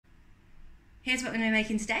Here's what we're going to be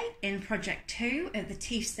making today in project 2 of the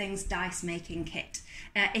Tief Things dice making kit.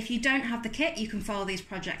 If you don't have the kit, you can follow these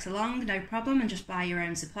projects along, no problem, and just buy your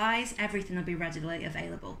own supplies. Everything will be readily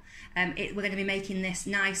available. We're going to be making this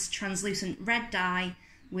nice translucent red dye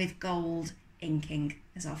with gold inking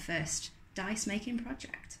as our first dice making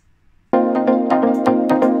project.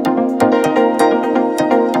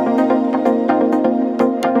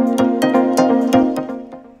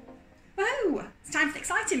 Whoa! It's time for the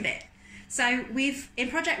exciting bit. So in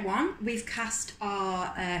project 1, we've cast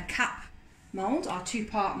our cap mould, our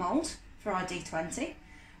 2-part mould for our D20.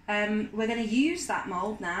 We're going to use that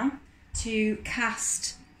mould now to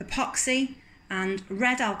cast epoxy and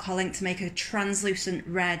red alcohol ink to make a translucent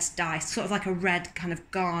red dice, sort of like a red kind of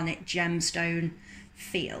garnet gemstone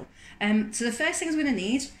feel. So the first things we're going to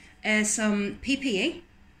need is some PPE.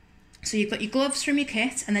 So you've got your gloves from your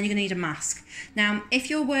kit, and then you're going to need a mask. Now, if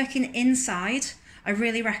you're working inside, I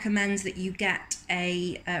really recommend that you get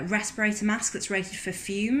a respirator mask that's rated for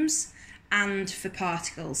fumes and for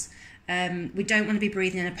particles. We don't want to be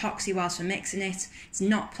breathing in epoxy whilst we're mixing it. It's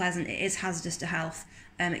not pleasant, it is hazardous to health,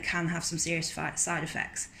 it can have some serious side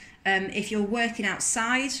effects. If you're working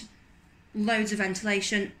outside, loads of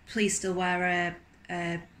ventilation, please still wear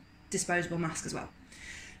a disposable mask as well.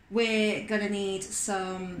 We're going to need a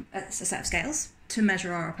set of scales to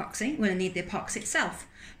measure our epoxy. We're going to need the epoxy itself.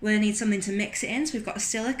 We're going to need something to mix it in. So we've got a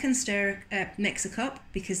silicone mixer cup,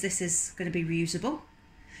 because this is going to be reusable,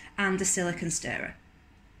 and a silicone stirrer.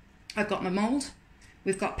 I've got my mould.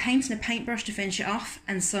 We've got paint and a paintbrush to finish it off,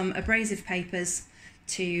 and some abrasive papers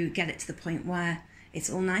to get it to the point where it's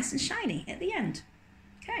all nice and shiny at the end.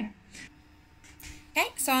 Okay,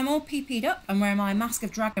 so I'm all PP'd up. I'm wearing my mask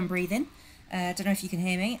of dragon breathing. Don't know if you can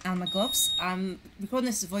hear me, and my gloves. I'm recording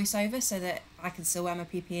this as a voiceover so that I can still wear my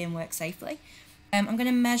PPE and work safely. I'm going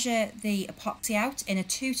to measure the epoxy out in a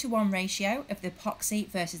 2-to-1 ratio of the epoxy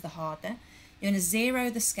versus the hardener. You're going to zero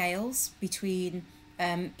the scales between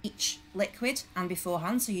each liquid and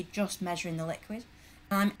beforehand, so you're just measuring the liquid.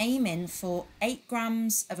 And I'm aiming for 8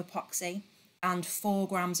 grams of epoxy and 4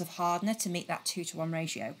 grams of hardener to meet that 2-to-1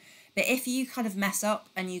 ratio. But if you kind of mess up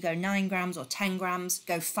and you go 9 grams or 10 grams,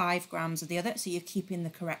 go 5 grams of the other, so you're keeping the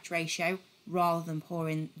correct ratio rather than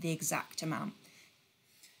pouring the exact amount.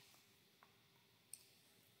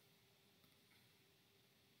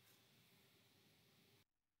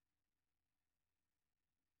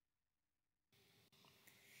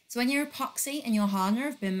 So when your epoxy and your hardener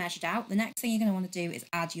have been measured out, the next thing you're going to want to do is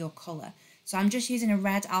add your colour. So I'm just using a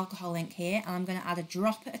red alcohol ink here, and I'm going to add a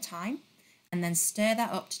drop at a time and then stir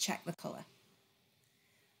that up to check the colour.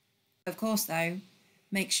 Of course though,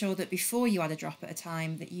 make sure that before you add a drop at a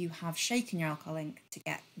time that you have shaken your alcohol ink to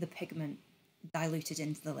get the pigment diluted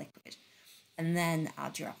into the liquid, and then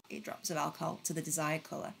add your drops of alcohol to the desired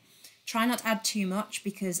colour. Try not to add too much,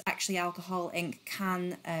 because actually alcohol ink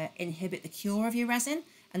can inhibit the cure of your resin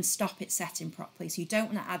and stop it setting properly. So you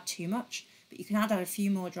don't want to add too much, but you can add a few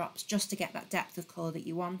more drops just to get that depth of colour that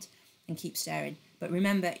you want, and keep stirring. But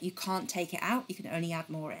remember, you can't take it out, you can only add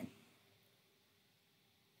more in.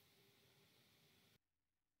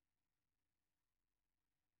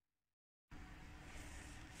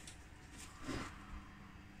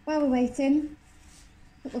 While we're waiting,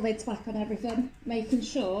 put the lids back on everything, making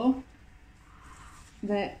sure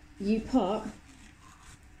that you put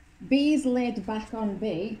B's lid back on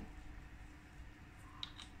B.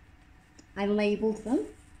 I labelled them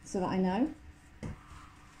so that I know.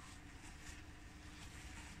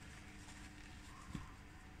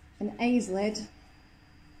 And A's lid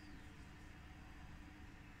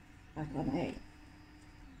back on A.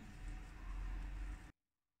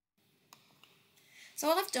 So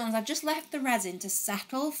all I've done is I've just left the resin to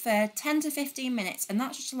settle for 10 to 15 minutes, and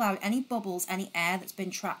that's just allowed any bubbles, any air that's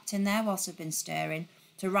been trapped in there whilst I've been stirring,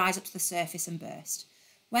 to rise up to the surface and burst.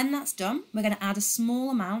 When that's done, we're going to add a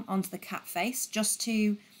small amount onto the cap face, just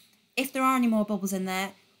to, if there are any more bubbles in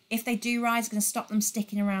there, if they do rise, I'm going to stop them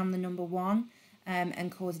sticking around the number 1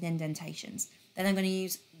 and causing indentations. Then I'm going to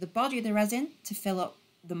use the body of the resin to fill up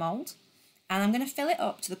the mould, and I'm going to fill it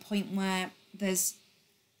up to the point where there's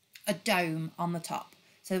a dome on the top.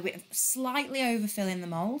 So we're slightly overfilling the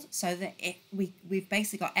mould so that we've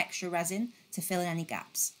basically got extra resin to fill in any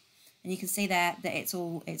gaps. And you can see there that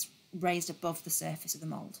it's raised above the surface of the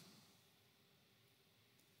mould.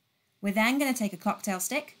 We're then going to take a cocktail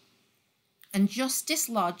stick and just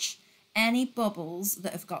dislodge any bubbles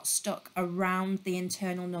that have got stuck around the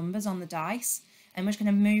internal numbers on the dice, and we're just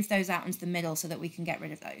going to move those out into the middle so that we can get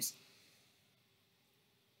rid of those.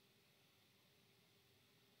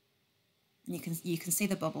 And you can see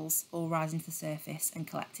the bubbles all rising to the surface and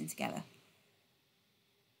collecting together.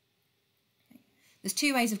 Okay. There's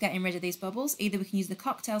two ways of getting rid of these bubbles. Either we can use the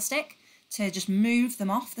cocktail stick to just move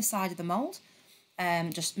them off the side of the mould,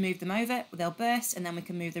 just move them over, they'll burst, and then we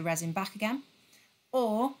can move the resin back again.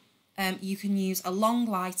 Or you can use a long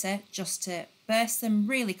lighter just to burst them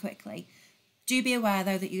really quickly. Do be aware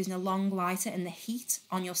though that using a long lighter and the heat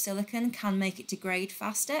on your silicone can make it degrade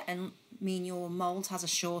faster and mean your mould has a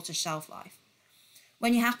shorter shelf life.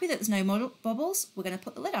 When you're happy that there's no bubbles, we're going to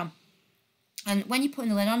put the lid on. And when you're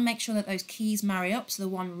putting the lid on, make sure that those keys marry up so the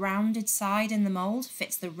one rounded side in the mould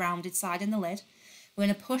fits the rounded side in the lid. We're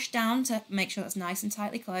going to push down to make sure that's nice and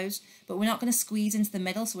tightly closed, but we're not going to squeeze into the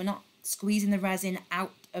middle, so we're not squeezing the resin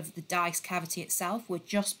out of the dice cavity itself. We're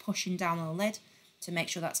just pushing down on the lid to make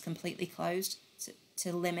sure that's completely closed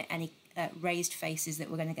to limit any raised faces that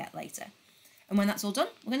we're going to get later. And when that's all done,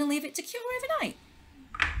 we're going to leave it to cure overnight.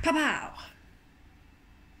 Pow-pow!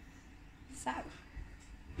 So,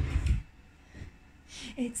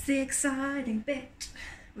 it's the exciting bit.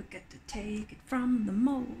 We've got to take it from the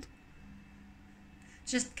mould.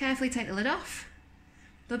 Just carefully take the lid off.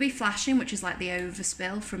 There'll be flashing, which is like the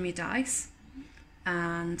overspill from your dice.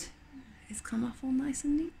 And it's come off all nice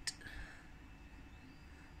and neat.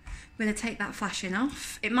 We're going to take that flashing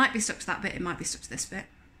off. It might be stuck to that bit, it might be stuck to this bit.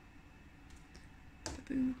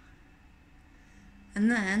 And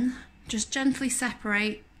then just gently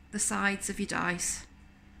separate the sides of your dice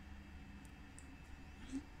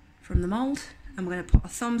from the mould. And we're going to put our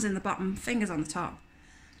thumbs in the bottom, fingers on the top,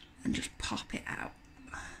 and just pop it out.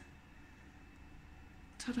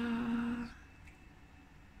 Ta-da!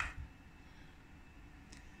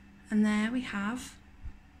 And there we have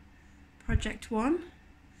project 1,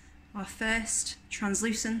 our first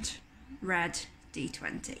translucent red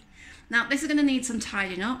D20. Now this is going to need some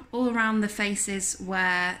tidying up. All around the faces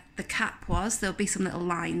where the cap was, there'll be some little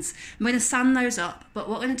lines. I'm going to sand those up, but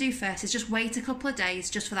what we're going to do first is just wait a couple of days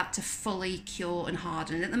just for that to fully cure and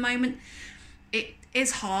harden. And at the moment it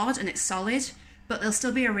is hard and it's solid, but there'll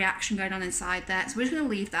still be a reaction going on inside there. So we're just going to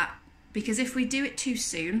leave that, because if we do it too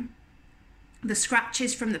soon, the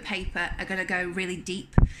scratches from the paper are going to go really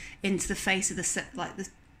deep into the face of the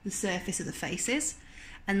surface of the faces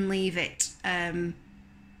and leave it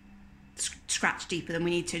scratch deeper than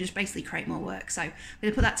we need to, just basically create more work. So we're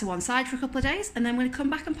going to put that to one side for a couple of days, and then we're going to come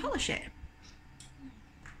back and polish it.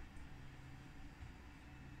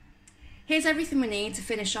 Here's everything we need to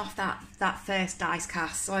finish off that first dice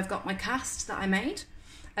cast. So I've got my cast that I made.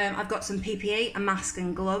 I've got some PPE, a mask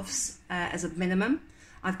and gloves as a minimum.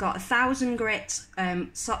 I've got 1000 grit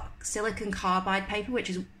silicon carbide paper,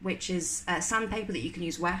 which is sandpaper that you can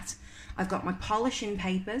use wet. I've got my polishing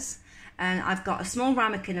papers, and I've got a small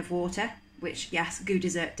ramekin of water, which, yes, Goo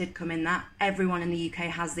Dessert did come in that. Everyone in the UK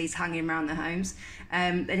has these hanging around their homes,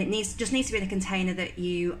 and it just needs to be in a container that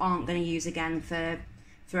you aren't going to use again for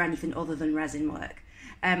anything other than resin work.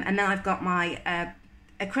 And then I've got my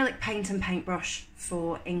acrylic paint and paintbrush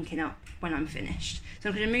for inking up when I'm finished. So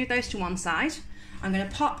I'm going to move those to one side. I'm going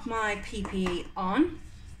to pop my PPE on,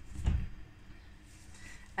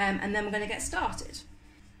 and then we're going to get started.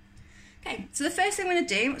 Okay, so the first thing we're going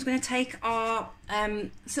to do is we're going to take our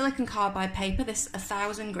silicon carbide paper, this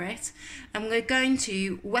 1000 grit, and we're going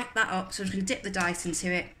to wet that up. So I'm just going to dip the dice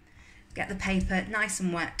into it, get the paper nice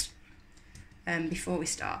and wet before we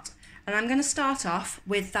start. And I'm going to start off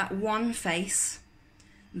with that one face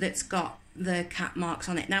that's got the cap marks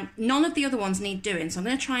on it. Now, none of the other ones need doing, so I'm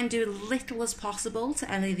going to try and do as little as possible to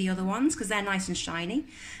any of the other ones because they're nice and shiny,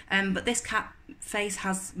 but this cap face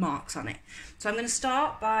has marks on it. So I'm going to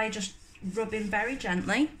start by just rubbing very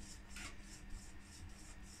gently,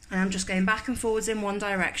 and I'm just going back and forwards in one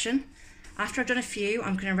direction. After I've done a few,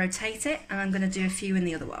 I'm going to rotate it, and I'm going to do a few in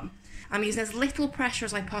the other one. I'm using as little pressure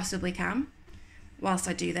as I possibly can whilst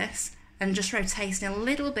I do this, and just rotating a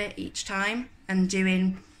little bit each time and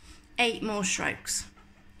doing 8 more strokes.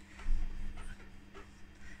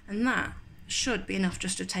 And that should be enough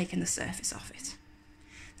just to have taken the surface off it.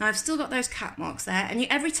 Now I've still got those cap marks there, and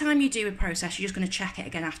every time you do a process, you're just going to check it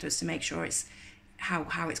again afterwards to make sure it's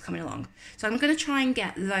how it's coming along. So I'm going to try and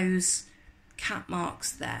get those cap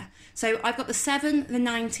marks there. So I've got the 7, the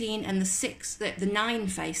 19, and the 9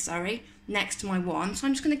 face, sorry, next to my 1. So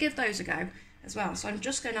I'm just going to give those a go as well. So I'm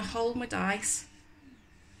just going to hold my dice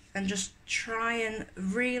and just try and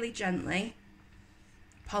really gently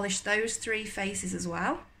polish those 3 faces as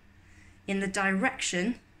well in the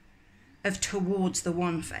direction of towards the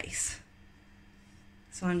 1 face.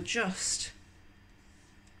 So I'm just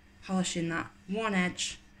polishing that one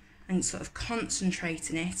edge and sort of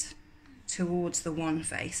concentrating it towards the 1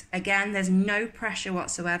 face. Again, there's no pressure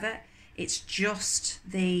whatsoever. It's just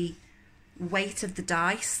the weight of the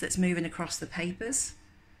dice that's moving across the papers.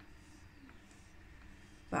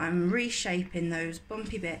 but I'm reshaping those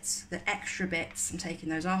bumpy bits, the extra bits, I'm taking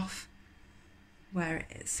those off where it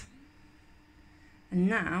is. And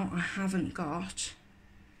now I haven't got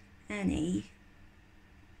any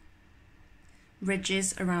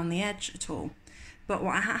ridges around the edge at all. But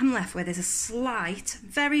what I am left with is a slight,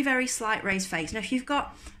 very, very slight raised face. Now, if you've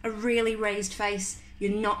got a really raised face,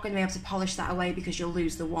 you're not going to be able to polish that away because you'll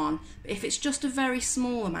lose the one. But if it's just a very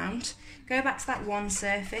small amount, go back to that one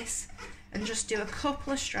surface and just do a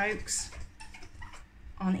couple of strokes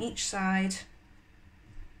on each side.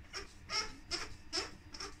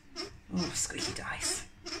 Oh, squeaky dice.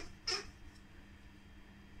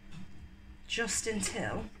 Just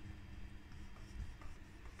until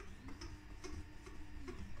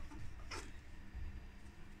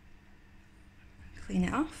clean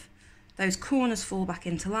it off. Those corners fall back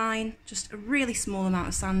into line, just a really small amount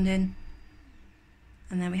of sanding,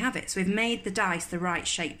 and there we have it. So we've made the dice the right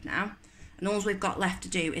shape now, and all we've got left to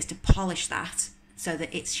do is to polish that so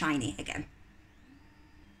that it's shiny again.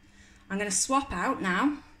 I'm going to swap out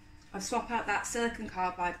now. I've swapped out that silicone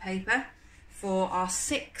carbide paper for our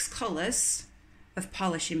 6 colours of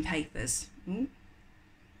polishing papers. Ooh,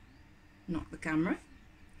 knock the camera.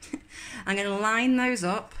 I'm going to line those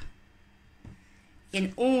up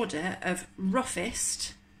in order of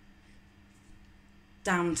roughest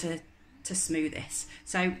down to smoothest.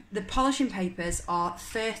 So the polishing papers are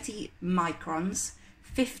 30 microns,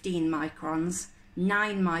 15 microns,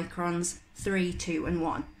 9 microns, 3, 2 and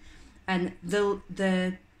 1. And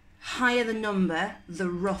the higher the number, the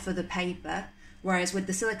rougher the paper, whereas with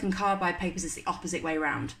the silicone carbide papers it's the opposite way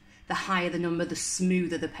around. The higher the number, the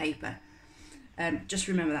smoother the paper. Just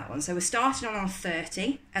remember that one. So we're starting on our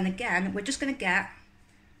 30, and again we're just going to get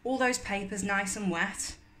all those papers nice and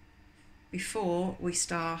wet before we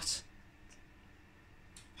start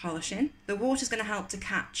polishing. The water's going to help to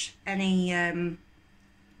catch any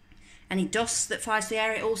dust that flies to the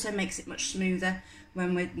air. It also makes it much smoother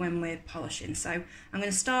when we're polishing. So I'm going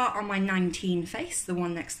to start on my 19 face, the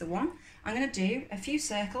one next to the one. I'm going to do a few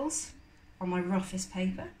circles on my roughest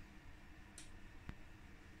paper,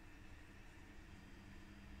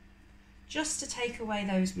 just to take away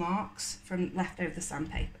those marks from leftover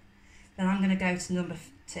sandpaper. Then I'm going to go to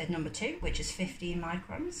number 2, which is 15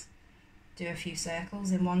 microns. Do a few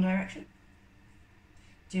circles in one direction.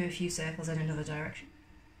 Do a few circles in another direction.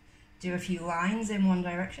 Do a few lines in one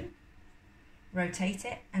direction. Rotate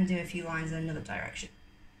it and do a few lines in another direction.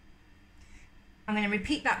 I'm going to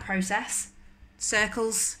repeat that process.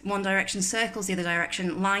 Circles one direction, circles the other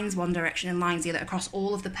direction, lines one direction and lines the other across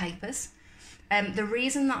all of the papers. The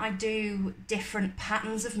reason that I do different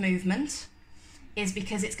patterns of movement is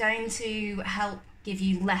because it's going to help give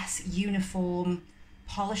you less uniform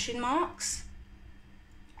polishing marks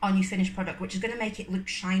on your finished product, which is going to make it look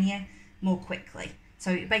shinier more quickly.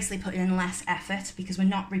 So you're basically putting in less effort because we're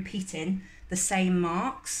not repeating the same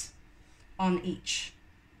marks on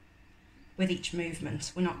with each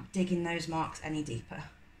movement. We're not digging those marks any deeper.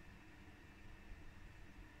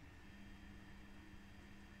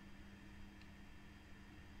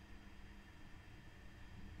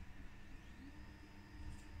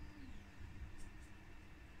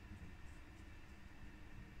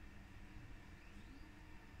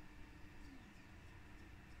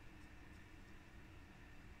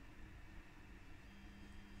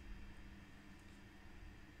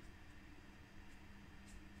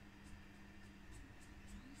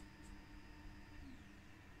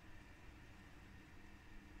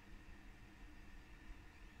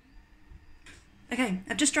 Okay,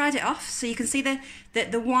 I've just dried it off, so you can see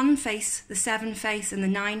the 1 face, the 7 face and the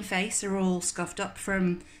 9 face are all scuffed up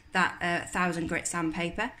from that 1000 grit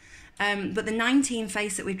sandpaper. But the 19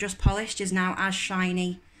 face that we've just polished is now as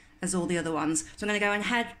shiny as all the other ones. So I'm going to go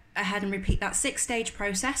ahead and repeat that 6-stage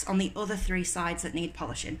process on the other 3 sides that need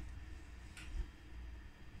polishing.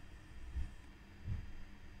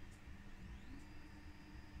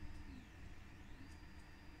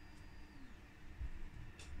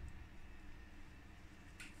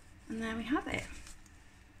 And there we have it.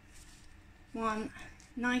 One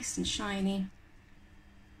nice and shiny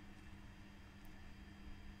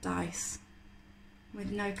dice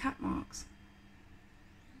with no cap marks.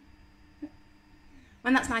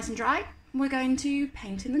 When that's nice and dry, we're going to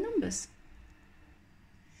paint in the numbers.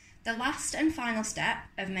 The last and final step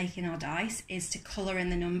of making our dice is to colour in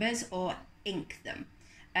the numbers or ink them.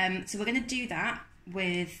 So we're going to do that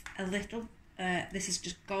with a little, this is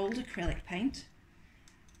just gold acrylic paint,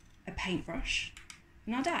 a paintbrush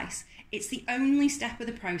and our dice. It's the only step of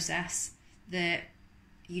the process that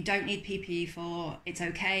you don't need PPE for. It's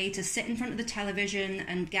okay to sit in front of the television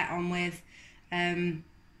and get on with,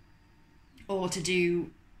 or to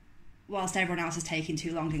do whilst everyone else is taking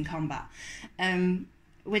too long in combat.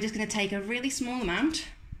 We're just going to take a really small amount.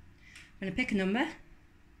 I'm going to pick a number.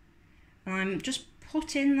 I'm just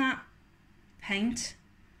putting that paint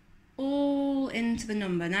all into the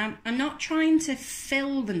number. Now, I'm not trying to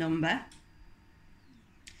fill the number.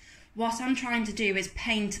 What I'm trying to do is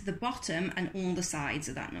paint the bottom and all the sides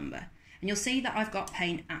of that number. And you'll see that I've got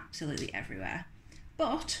paint absolutely everywhere.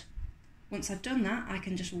 But once I've done that, I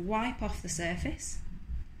can just wipe off the surface.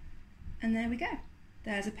 And there we go.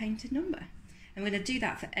 There's a painted number. And we're going to do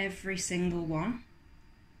that for every single one.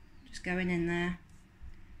 Just going in there,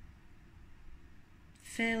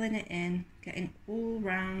 filling it in, getting all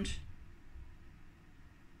round.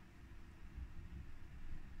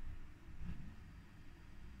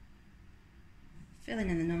 Filling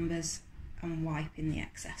in the numbers and wiping the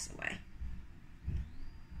excess away.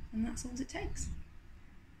 And that's all it takes.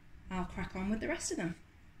 I'll crack on with the rest of them.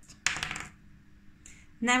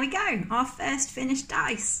 And there we go, our first finished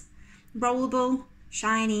dice. Rollable,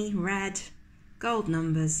 shiny, red, gold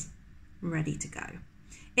numbers, ready to go.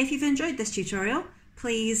 If you've enjoyed this tutorial,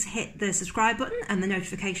 please hit the subscribe button and the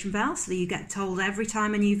notification bell so that you get told every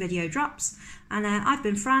time a new video drops. And I've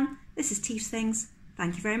been Fran, this is Tief's Things.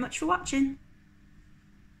 Thank you very much for watching.